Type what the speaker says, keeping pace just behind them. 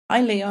Hi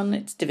Leon,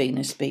 it's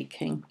Davina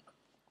speaking.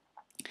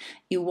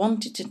 You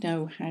wanted to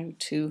know how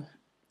to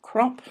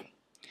crop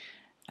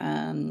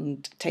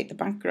and take the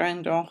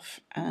background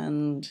off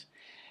and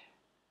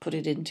put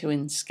it into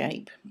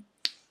Inkscape.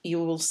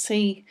 You will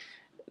see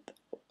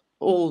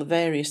all the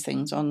various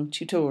things on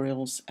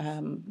tutorials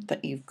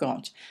that you've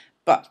got,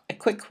 but a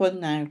quick one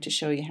now to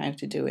show you how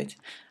to do it.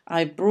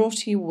 I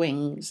brought you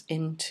wings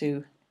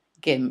into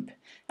Gimp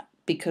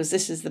because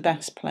this is the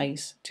best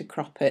place to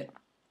crop it.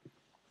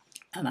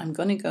 And I'm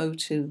going to go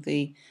to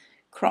the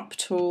crop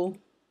tool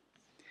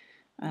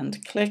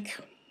and click.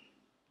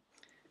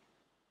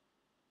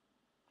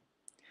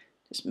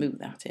 Just move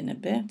that in a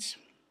bit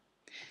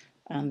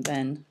and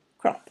then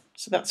crop.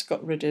 So that's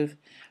got rid of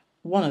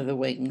one of the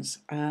wings,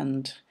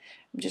 and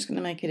I'm just going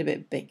to make it a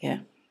bit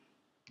bigger.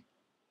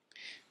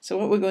 So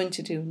what we're going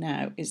to do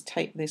now is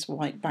take this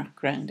white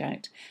background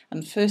out,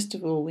 and first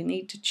of all we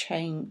need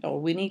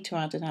to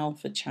add an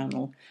alpha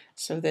channel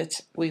so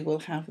that we will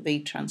have the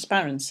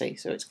transparency.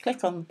 So it's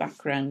click on the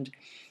background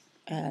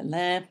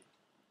layer,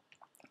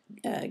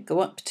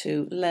 go up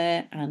to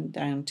layer and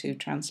down to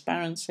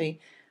transparency,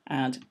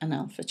 add an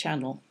alpha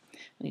channel,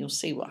 and you'll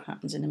see what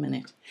happens in a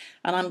minute.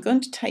 And I'm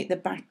going to take the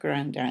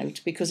background out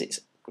because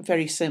it's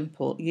very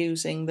simple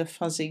using the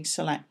fuzzy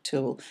select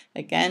tool.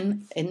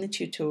 Again, in the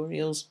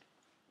tutorials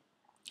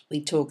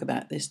we talk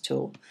about this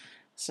tool.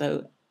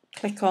 So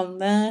click on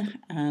there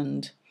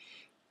and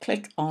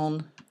click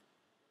on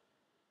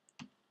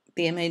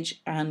the image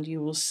and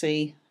you will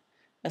see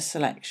a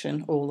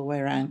selection all the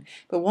way around.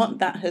 But what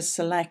that has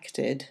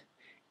selected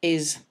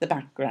is the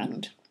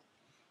background.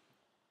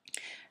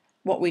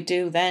 What we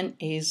do then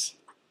is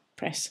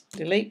press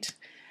delete,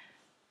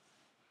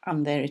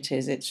 and there it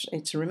is.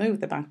 It's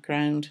removed the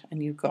background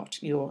and you've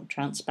got your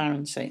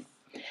transparency.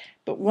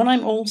 But what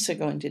I'm also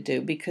going to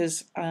do,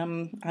 because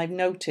I've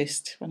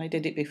noticed when I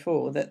did it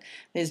before that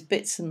there's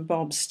bits and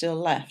bobs still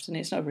left and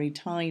it's not very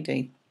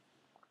tidy.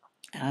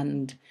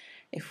 And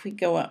if we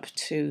go up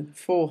to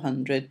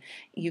 400,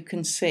 you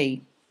can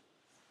see.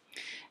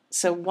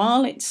 So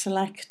while it's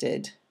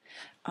selected,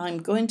 I'm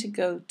going to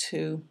go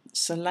to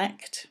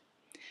select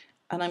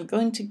and I'm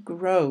going to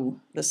grow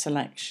the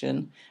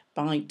selection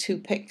by 2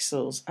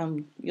 pixels,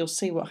 and you'll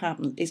see what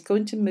happens. It's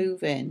going to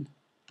move in,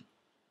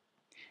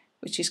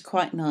 which is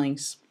quite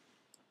nice.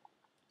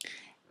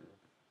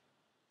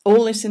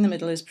 All this in the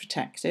middle is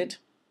protected.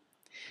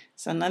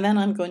 So now then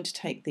I'm going to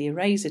take the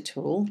eraser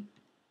tool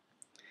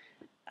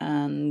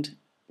and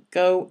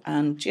go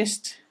and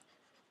just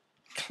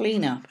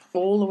clean up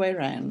all the way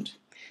around.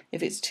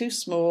 If it's too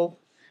small,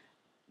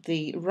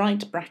 the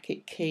right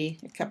bracket key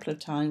a couple of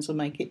times will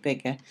make it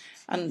bigger,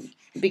 and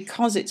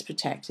because it's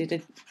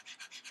protected,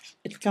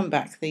 it'll come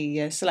back,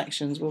 the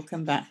selections will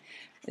come back.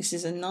 This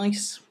is a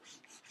nice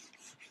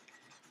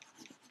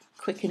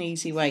quick and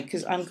easy way,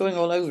 because I'm going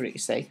all over it, you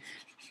see,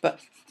 but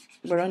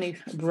we're only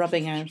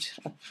rubbing out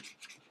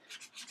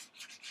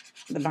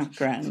the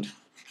background.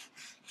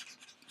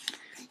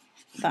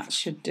 That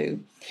should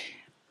do.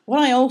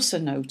 What I also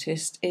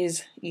noticed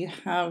is you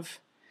have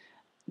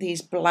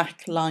these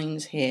black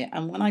lines here,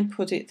 and when I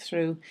put it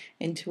through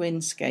into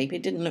Inkscape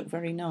it didn't look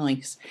very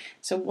nice.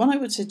 So what I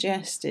would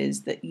suggest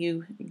is that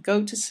you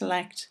go to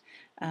select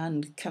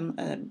and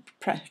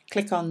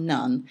click on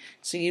none,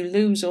 so you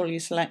lose all your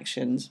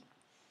selections.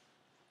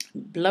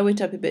 Blow it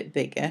up a bit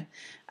bigger,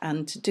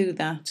 and to do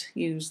that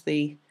use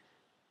the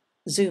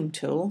zoom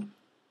tool.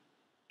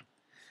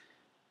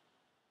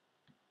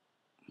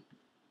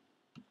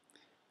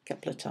 A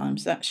couple of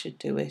times, that should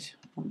do it.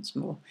 Once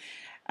more.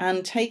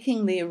 And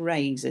taking the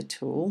eraser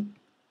tool,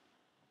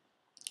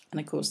 and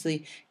of course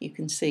you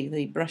can see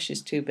the brush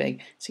is too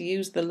big, so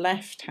use the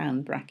left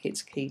hand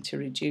brackets key to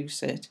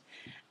reduce it,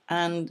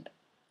 and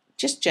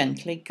just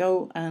gently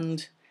go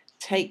and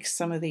take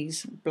some of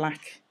these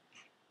black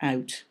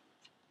out.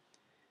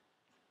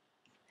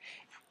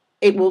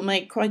 It will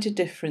make quite a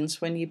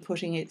difference when you're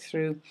putting it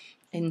through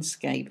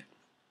Inkscape.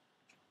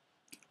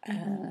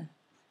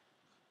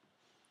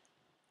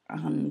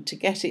 And to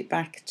get it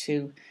back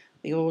to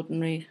the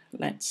ordinary,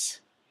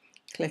 let's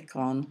click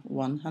on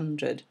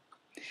 100.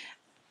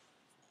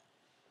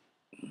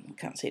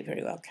 Can't see it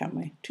very well, can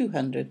we?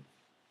 200.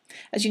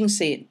 As you can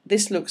see,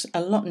 this looks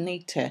a lot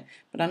neater,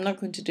 but I'm not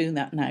going to do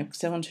that now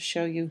because I want to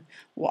show you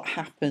what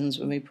happens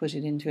when we put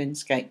it into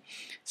Inkscape.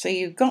 So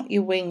you've got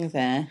your wing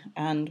there,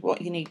 and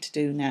what you need to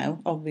do now,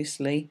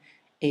 obviously,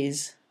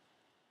 is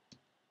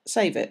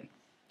save it.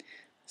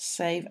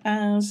 Save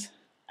as,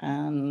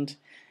 and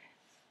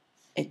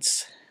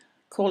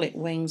call it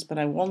wings, but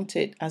I want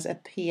it as a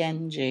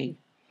PNG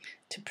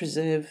to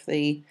preserve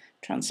the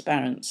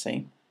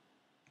transparency.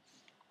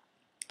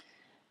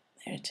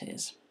 There it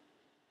is.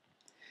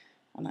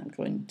 And I'm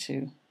going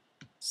to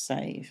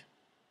save.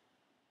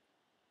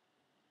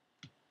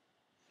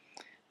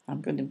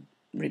 I'm going to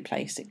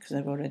replace it because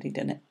I've already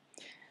done it.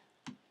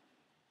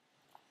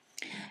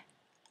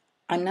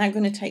 I'm now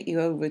going to take you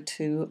over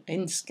to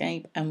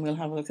Inkscape and we'll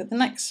have a look at the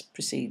next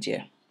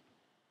procedure.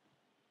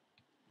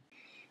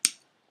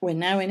 we're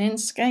now in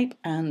Inkscape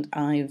and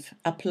I've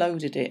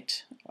uploaded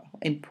it,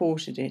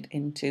 imported it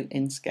into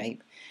Inkscape,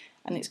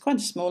 and it's quite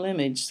a small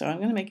image, so I'm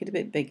going to make it a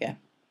bit bigger.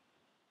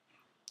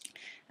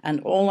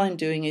 And all I'm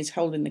doing is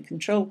holding the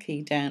control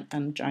key down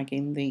and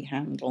dragging the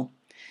handle,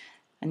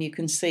 and you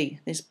can see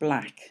this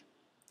black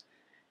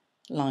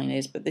line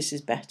is, but this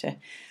is better.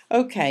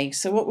 Okay,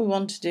 so what we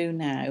want to do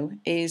now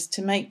is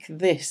to make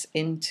this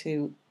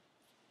into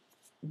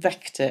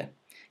vector,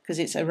 because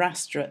it's a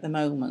raster at the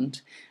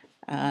moment,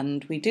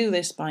 and we do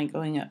this by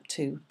going up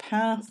to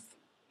path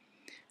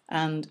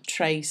and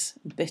trace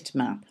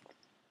bitmap.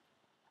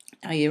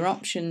 Now your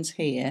options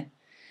here,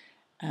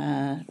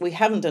 we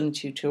haven't done a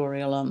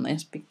tutorial on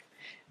this,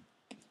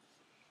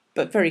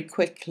 but very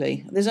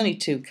quickly, there's only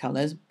two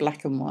colours,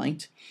 black and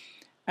white,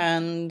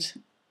 and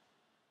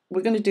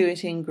we're going to do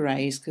it in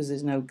greys because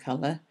there's no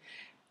colour.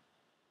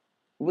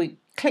 We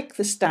click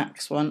the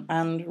stacks one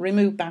and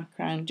remove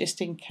background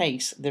just in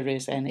case there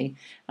is any,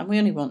 and we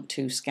only want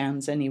 2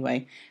 scans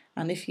anyway.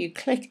 And if you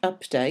click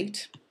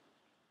update,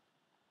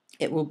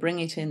 it will bring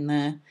it in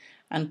there,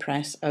 and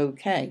press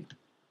OK.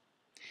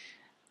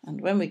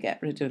 And when we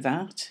get rid of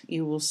that,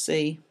 you will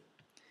see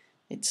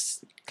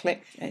it's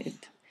clicked.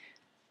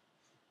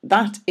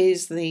 That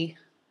is the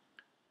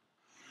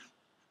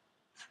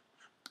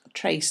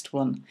traced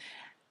one.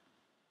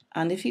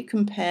 And if you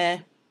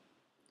compare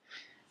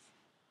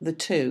the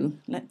two,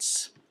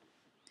 let's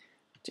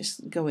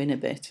just go in a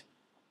bit.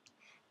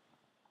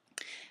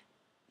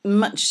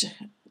 Much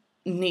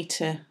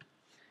neater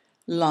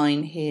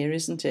line here,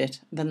 isn't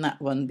it, than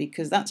that one,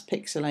 because that's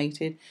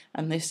pixelated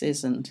and this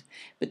isn't.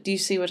 But do you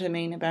see what I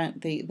mean about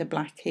the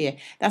black here?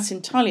 That's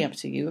entirely up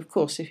to you, of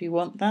course, if you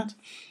want that.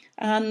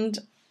 And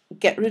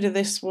get rid of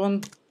this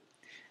one,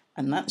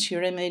 and that's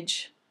your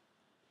image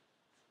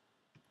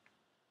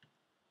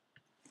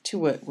to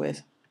work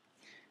with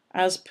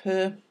as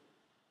per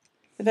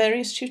the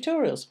various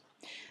tutorials.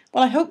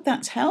 Well, I hope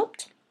that's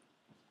helped.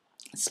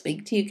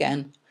 Speak to you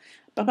again.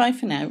 Bye bye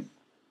for now.